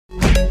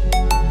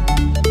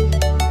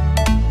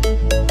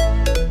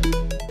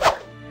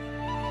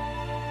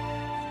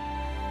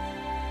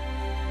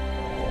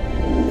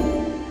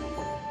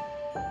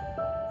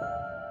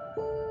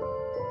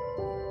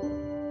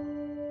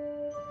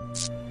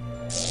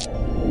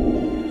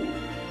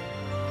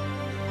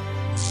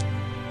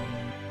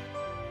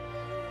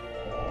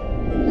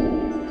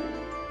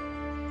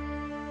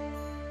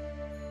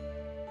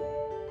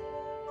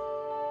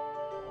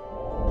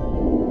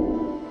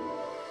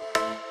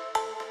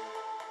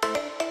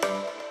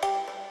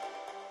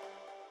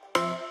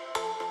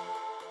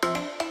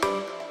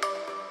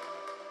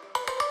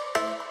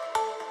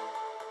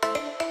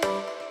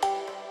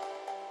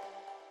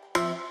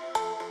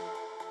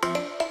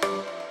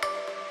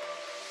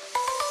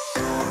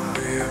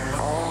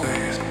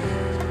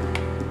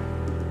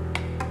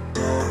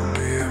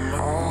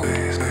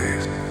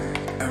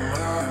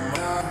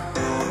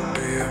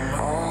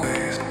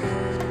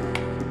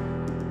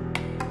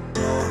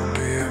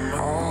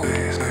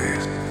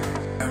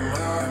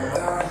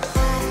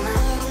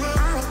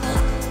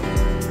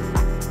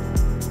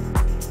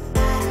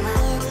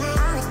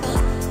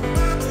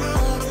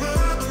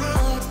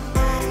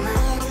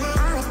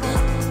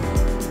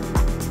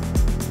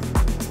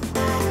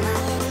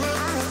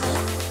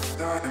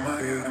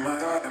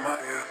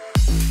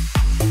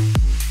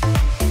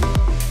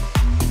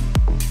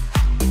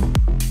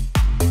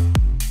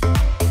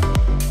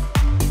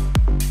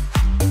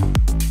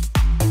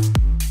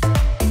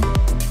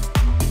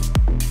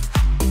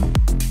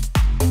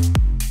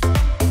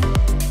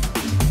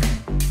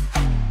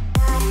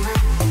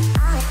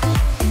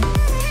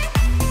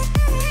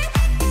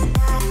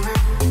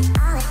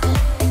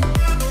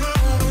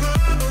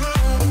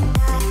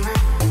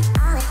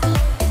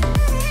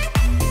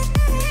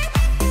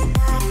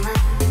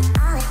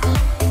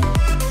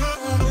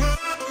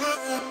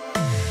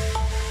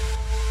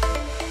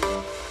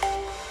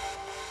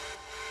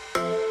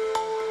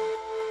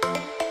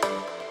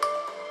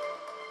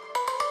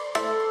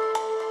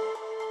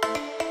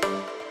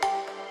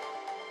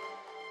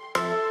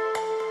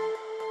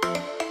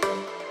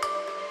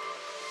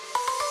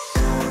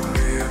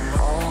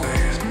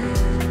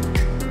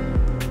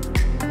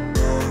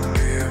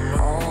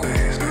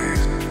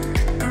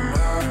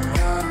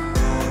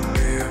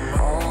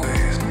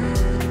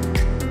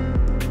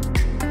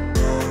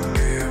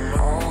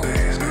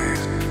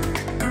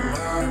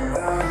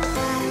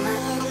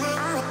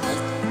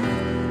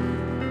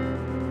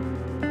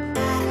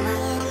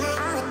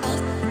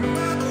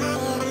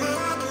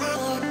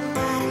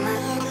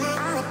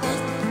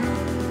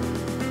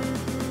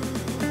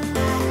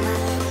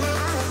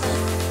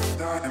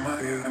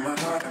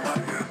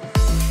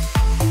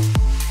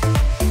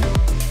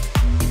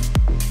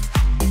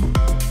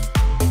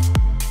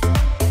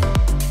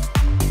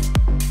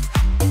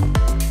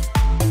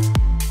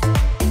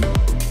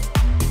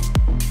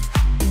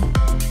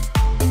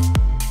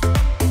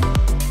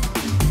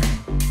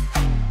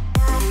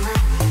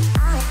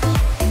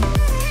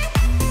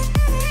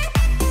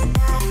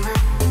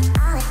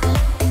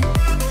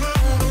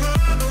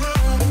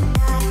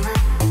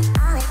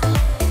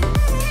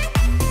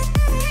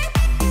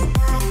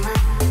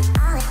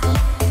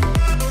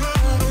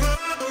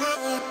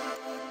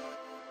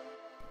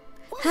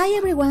Hi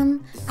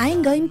everyone,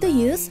 I'm going to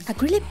use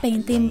acrylic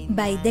painting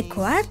by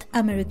Decoart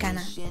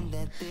Americana.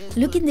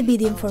 Look in the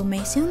video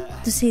information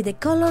to see the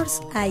colors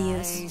I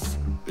use.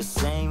 The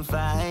same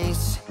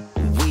face,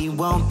 we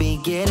won't be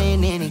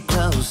getting any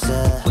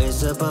closer. We're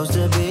supposed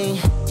to be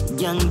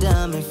young,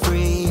 dumb and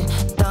free.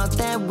 Thought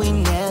that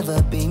we'd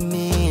never be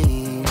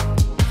mean.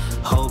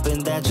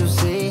 Hoping that you'll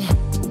see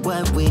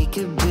what we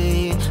could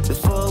be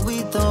before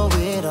we throw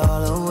it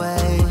all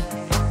away.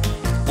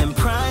 And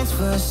pride's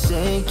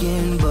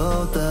forsaken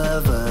both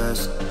of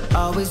us.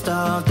 Always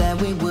thought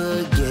that we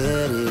would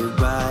get it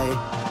right.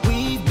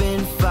 We've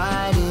been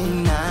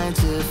fighting 9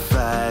 to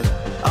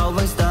 5.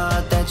 Always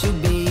thought that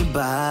you'd be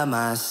by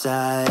my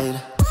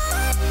side.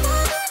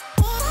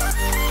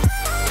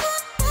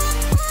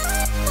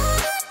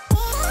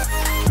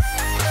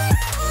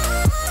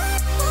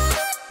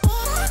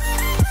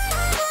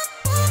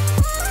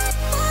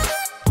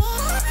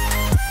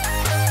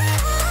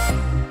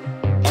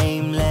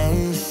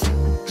 Aimless,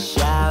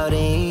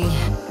 shouting,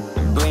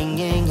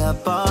 bringing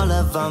up all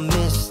of our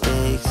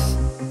mistakes.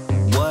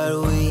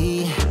 What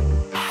we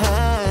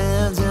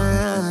have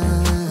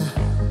done.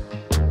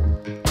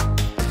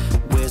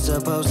 We're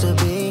supposed to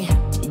be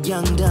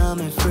young, dumb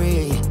and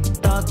free.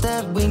 Thought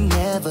that we'd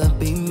never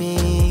be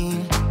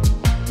mean.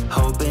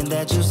 Hoping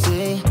that you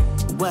see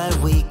what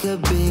we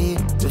could be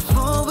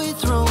before we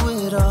throw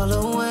it all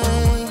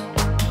away.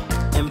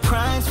 And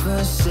pride's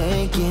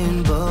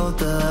forsaken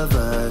both of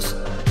us.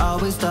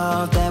 Always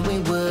thought that we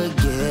would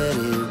get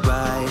it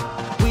right.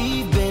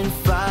 We've been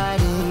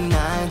fighting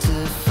 9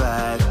 to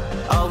 5.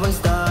 Always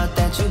thought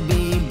that you'd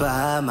be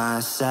by my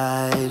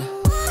side.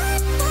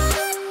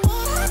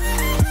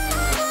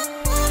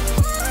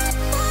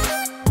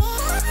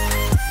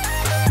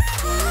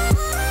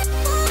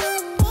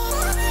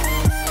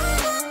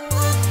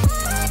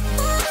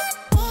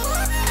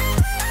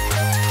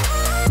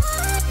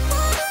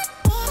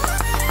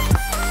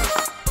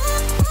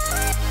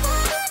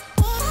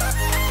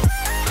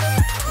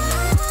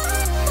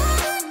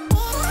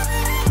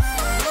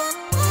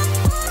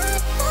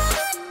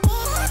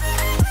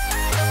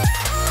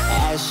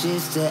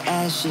 Ashes to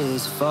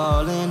ashes,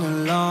 falling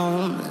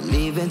alone,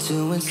 leaving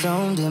two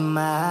ensouled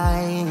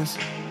demise.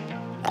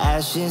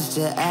 Ashes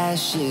to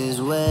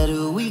ashes, where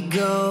do we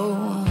go?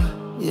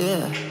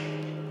 Yeah,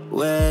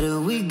 where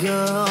do we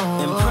go?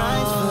 And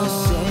pride's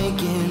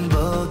forsaken